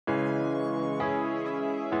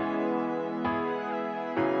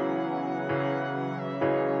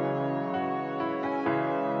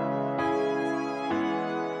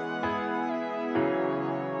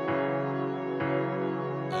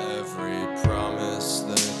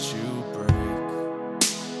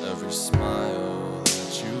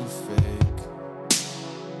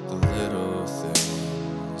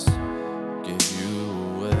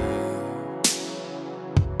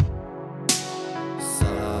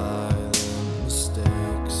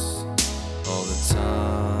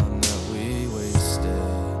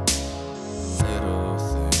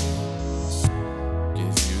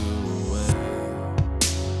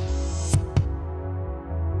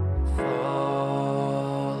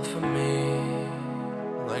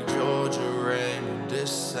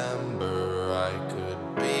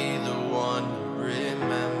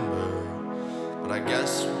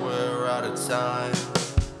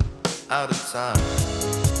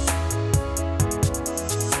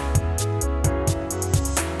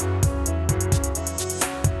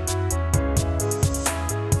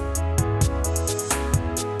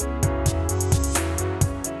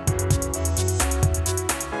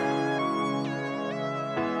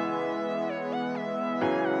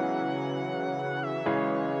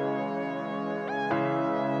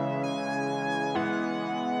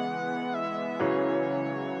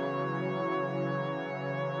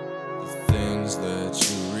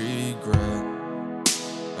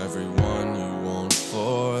everyone you won't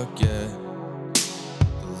forget.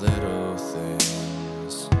 The little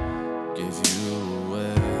things give you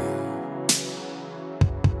away.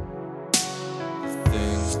 The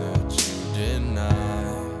things that you deny,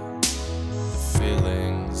 the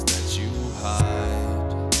feelings that you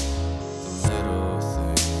hide. The little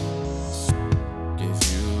things give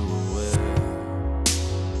you away.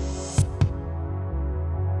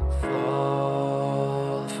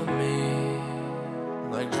 Fall for me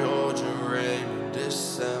like Georgia rain in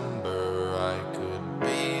December. I could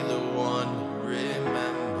be the one you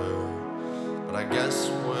remember, but I guess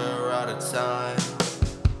we're out of time,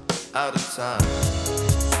 out of time.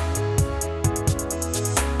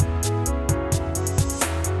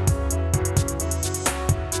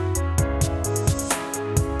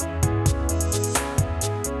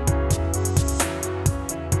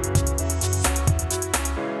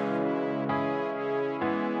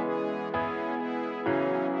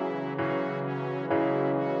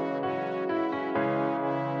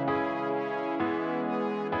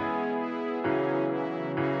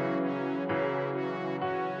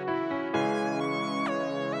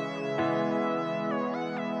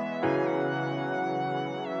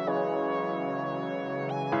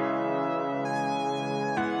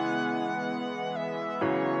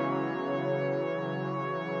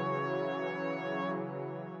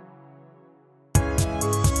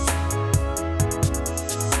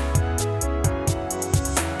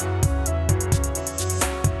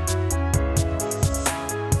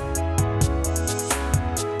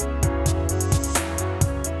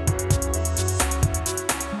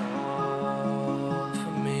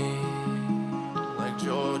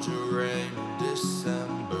 Georgia rain in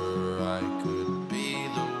December. I could be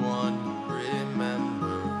the one you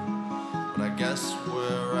remember, but I guess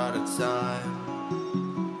we're out of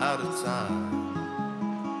time, out of time.